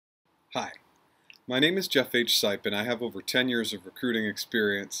Hi, my name is Jeff H. Sipe, and I have over 10 years of recruiting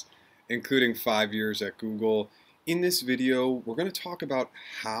experience, including 5 years at Google. In this video, we're going to talk about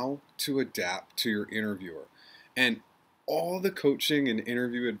how to adapt to your interviewer. And all the coaching and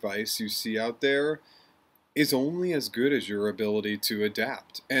interview advice you see out there is only as good as your ability to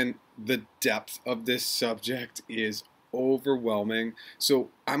adapt. And the depth of this subject is overwhelming. So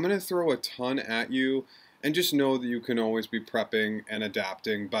I'm going to throw a ton at you, and just know that you can always be prepping and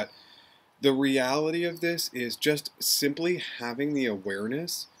adapting. But the reality of this is just simply having the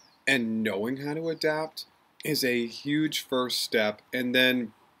awareness and knowing how to adapt is a huge first step. And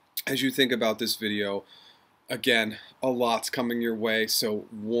then as you think about this video, again, a lot's coming your way, so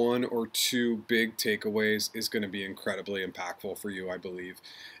one or two big takeaways is going to be incredibly impactful for you, I believe.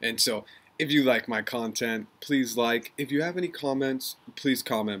 And so if you like my content, please like. If you have any comments, please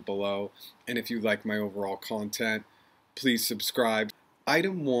comment below. And if you like my overall content, please subscribe.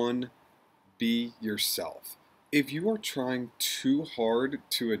 Item 1, be yourself. If you are trying too hard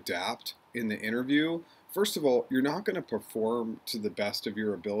to adapt in the interview, first of all, you're not going to perform to the best of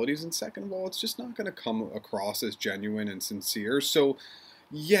your abilities, and second of all, it's just not going to come across as genuine and sincere. So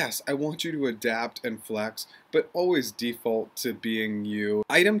yes, I want you to adapt and flex, but always default to being you.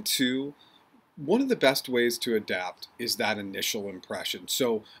 Item 2, one of the best ways to adapt is that initial impression.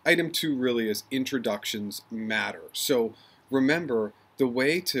 So item 2 really is introductions matter. So remember, the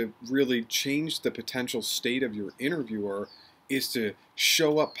way to really change the potential state of your interviewer is to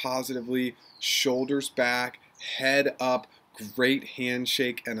show up positively, shoulders back, head up, great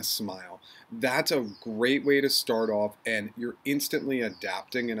handshake, and a smile. That's a great way to start off, and you're instantly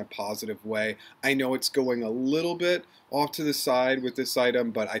adapting in a positive way. I know it's going a little bit off to the side with this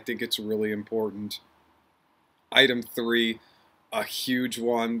item, but I think it's really important. Item 3, a huge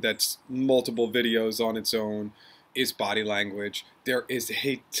one that's multiple videos on its own, is body language. There is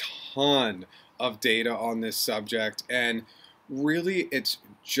a ton of data on this subject, and really it's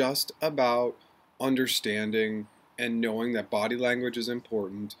just about understanding and knowing that body language is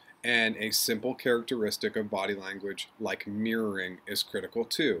important, and a simple characteristic of body language like mirroring is critical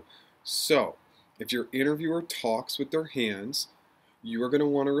too. So if your interviewer talks with their hands, you are going to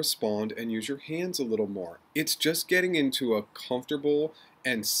want to respond and use your hands a little more. It's just getting into a comfortable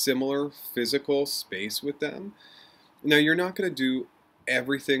and similar physical space with them. Now, you're not going to do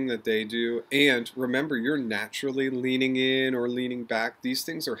everything that they do, and remember, you're naturally leaning in or leaning back. These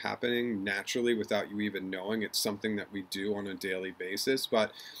things are happening naturally without you even knowing. It's something that we do on a daily basis,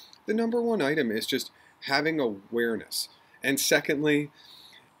 but the number one item is just having awareness. And secondly,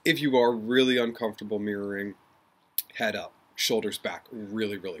 if you are really uncomfortable mirroring, head up, shoulders back,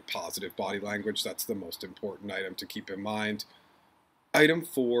 really, really positive body language. That's the most important item to keep in mind. Item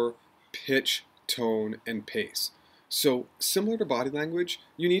 4, pitch, tone, and pace. So similar to body language,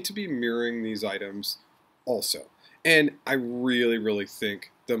 you need to be mirroring these items also. And I really, really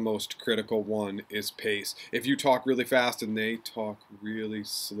think the most critical one is pace. If you talk really fast and they talk really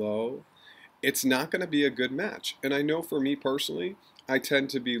slow, it's not going to be a good match. And I know for me personally, I tend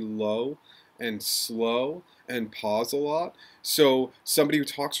to be low and slow and pause a lot. So somebody who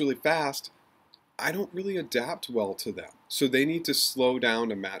talks really fast, I don't really adapt well to them. So they need to slow down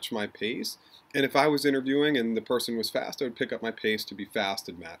to match my pace. And if I was interviewing and the person was fast, I would pick up my pace to be fast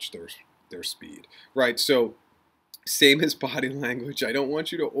and match their speed, right? So same as body language. I don't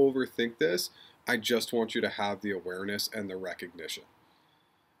want you to overthink this. I just want you to have the awareness and the recognition.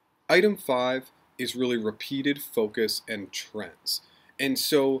 Item 5 is really repeated focus and trends. And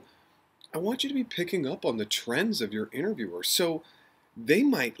so I want you to be picking up on the trends of your interviewer. So they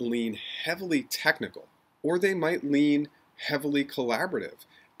might lean heavily technical, or they might lean heavily collaborative.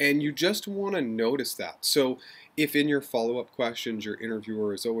 And you just want to notice that. So if in your follow-up questions, your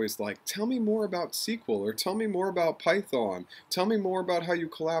interviewer is always like, tell me more about SQL, or tell me more about Python, tell me more about how you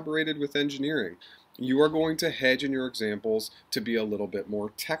collaborated with engineering, you are going to hedge in your examples to be a little bit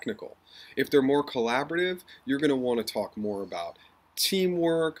more technical. If they're more collaborative, you're going to want to talk more about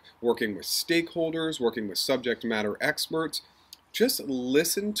teamwork, working with stakeholders, working with subject matter experts. Just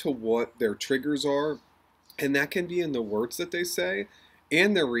listen to what their triggers are, and that can be in the words that they say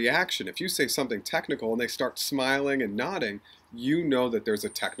and their reaction. If you say something technical and they start smiling and nodding, you know that there's a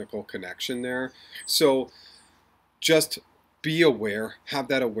technical connection there. So just be aware, have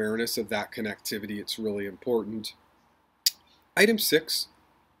that awareness of that connectivity. It's really important. Item 6,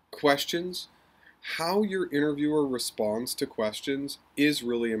 questions. How your interviewer responds to questions is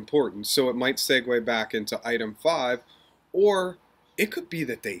really important. So it might segue back into item 5, or it could be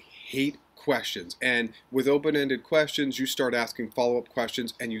that they hate questions. And with open-ended questions, you start asking follow-up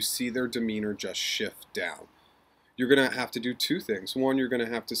questions and you see their demeanor just shift down. you're going to have to do two things. One, you're going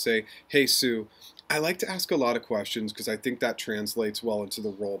to have to say, hey, Sue, I like to ask a lot of questions because I think that translates well into the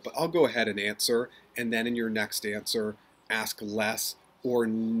role, but I'll go ahead and answer, and then in your next answer, ask less or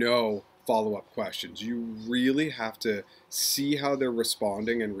no follow-up questions. You really have to see how they're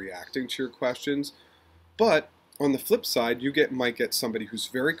responding and reacting to your questions. But on the flip side, you might get somebody who's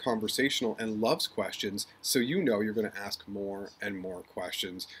very conversational and loves questions, so you know you're going to ask more and more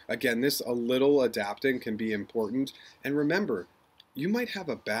questions. Again, this a little adapting can be important. And remember, you might have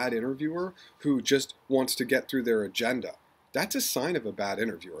a bad interviewer who just wants to get through their agenda. That's a sign of a bad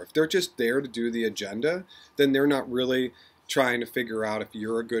interviewer. If they're just there to do the agenda, then they're not really trying to figure out if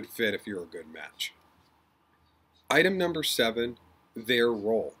you're a good fit, if you're a good match. Item number 7, their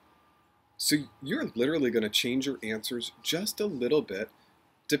role. So you're literally going to change your answers just a little bit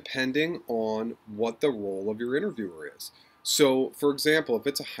depending on what the role of your interviewer is. So for example, if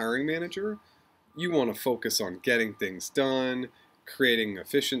it's a hiring manager, you want to focus on getting things done, creating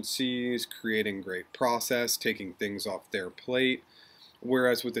efficiencies, creating great process, taking things off their plate.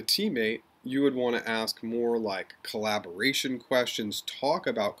 Whereas with a teammate, you would want to ask more like collaboration questions, talk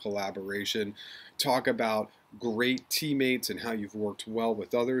about collaboration, talk about great teammates and how you've worked well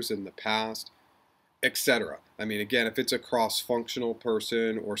with others in the past, etc. I mean, again, if it's a cross-functional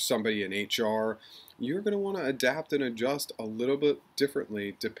person or somebody in HR, you're going to want to adapt and adjust a little bit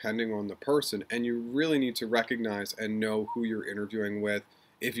differently depending on the person. And you really need to recognize and know who you're interviewing with.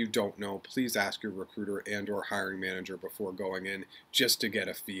 If you don't know, please ask your recruiter and or hiring manager before going in just to get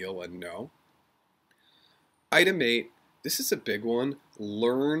a feel and know. Item 8, this is a big one,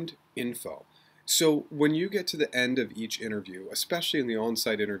 learned info. So when you get to the end of each interview, especially in the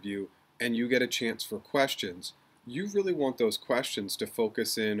on-site interview, and you get a chance for questions, you really want those questions to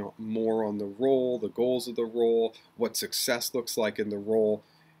focus in more on the role, the goals of the role, what success looks like in the role.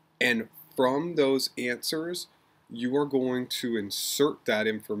 And from those answers, you are going to insert that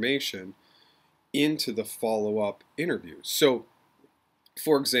information into the follow-up interview. So,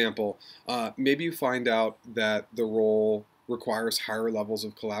 for example, maybe you find out that the role requires higher levels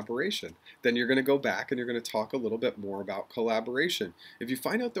of collaboration. Then you're going to go back and you're going to talk a little bit more about collaboration. If you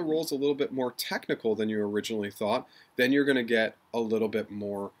find out the role's a little bit more technical than you originally thought, then you're going to get a little bit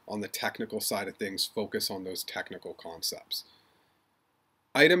more on the technical side of things, focus on those technical concepts.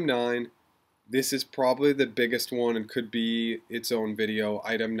 Item 9, this is probably the biggest one and could be its own video.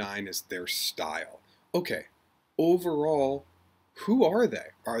 Item 9 is their style. Okay, overall, who are they?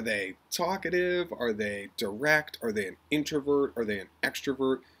 Are they talkative? Are they direct? Are they an introvert? Are they an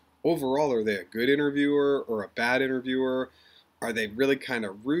extrovert? Overall, are they a good interviewer or a bad interviewer? Are they really kind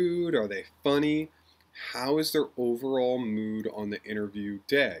of rude? Are they funny? How is their overall mood on the interview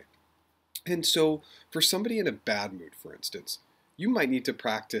day? And so for somebody in a bad mood, for instance, you might need to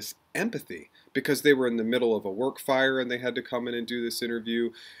practice empathy because they were in the middle of a work fire and they had to come in and do this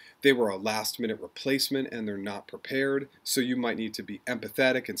interview. They were a last-minute replacement and they're not prepared, so you might need to be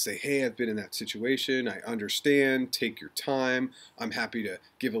empathetic and say, hey, I've been in that situation, I understand, take your time, I'm happy to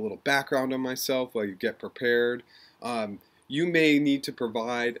give a little background on myself while you get prepared. You may need to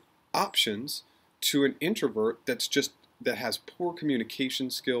provide options to an introvert that has poor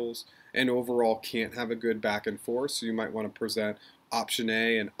communication skills and overall can't have a good back and forth, so you might want to present option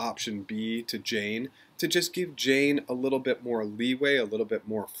A and option B to Jane to just give Jane a little bit more leeway, a little bit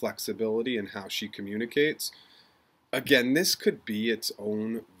more flexibility in how she communicates. Again, this could be its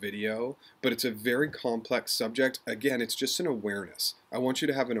own video, but it's a very complex subject. Again, it's just an awareness. I want you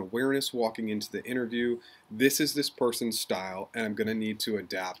to have an awareness walking into the interview. This is this person's style, and I'm going to need to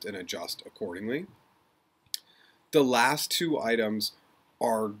adapt and adjust accordingly. The last two items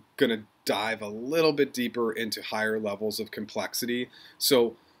are going to dive a little bit deeper into higher levels of complexity.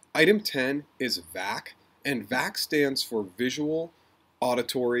 So item 10 is V.A.K, and V.A.K stands for visual,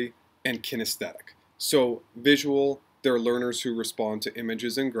 auditory, and kinesthetic. So visual, they're learners who respond to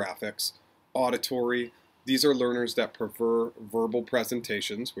images and graphics. Auditory, these are learners that prefer verbal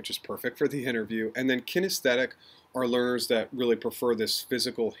presentations, which is perfect for the interview. And then kinesthetic are learners that really prefer this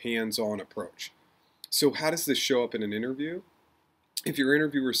physical, hands-on approach. So how does this show up in an interview? If your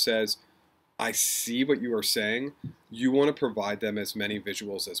interviewer says, I see what you are saying, you want to provide them as many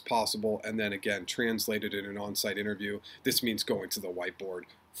visuals as possible, and then again, translate it in an on-site interview. This means going to the whiteboard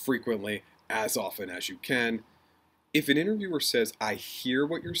frequently, as often as you can. If an interviewer says, I hear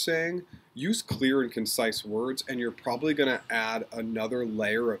what you're saying, use clear and concise words, and you're probably going to add another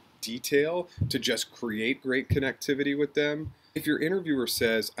layer of detail to just create great connectivity with them. If your interviewer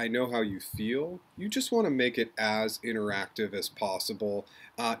says, I know how you feel, you just want to make it as interactive as possible.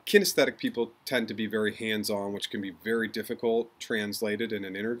 Kinesthetic people tend to be very hands-on, which can be very difficult translated in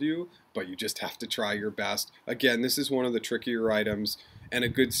an interview, but you just have to try your best. Again, this is one of the trickier items and a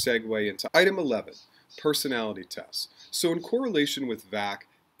good segue into item 11, personality tests. So in correlation with V.A.K,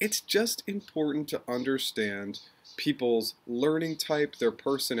 it's just important to understand people's learning type, their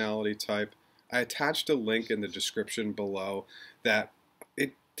personality type. I attached a link in the description below that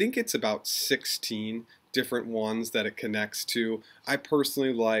I think it's about 16 different ones that it connects to. I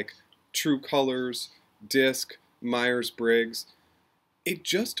personally like True Colors, DISC, Myers-Briggs. It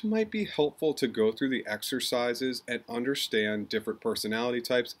just might be helpful to go through the exercises and understand different personality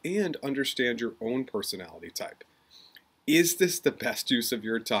types and understand your own personality type. Is this the best use of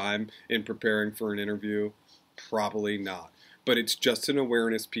your time in preparing for an interview? Probably not. But it's just an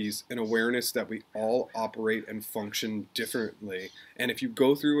awareness piece, an awareness that we all operate and function differently. And if you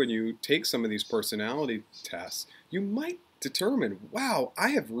go through and you take some of these personality tests, you might determine, wow, I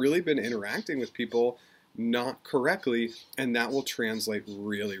have really been interacting with people not correctly, and that will translate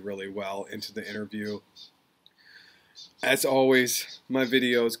really, really well into the interview. As always, my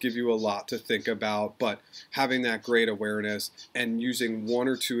videos give you a lot to think about, but having that great awareness and using one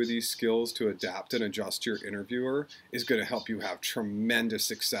or two of these skills to adapt and adjust your interviewer is going to help you have tremendous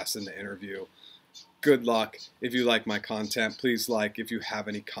success in the interview. Good luck. If you like my content, please like. If you have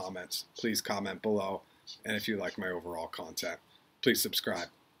any comments, please comment below. And if you like my overall content, please subscribe.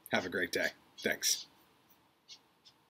 Have a great day. Thanks.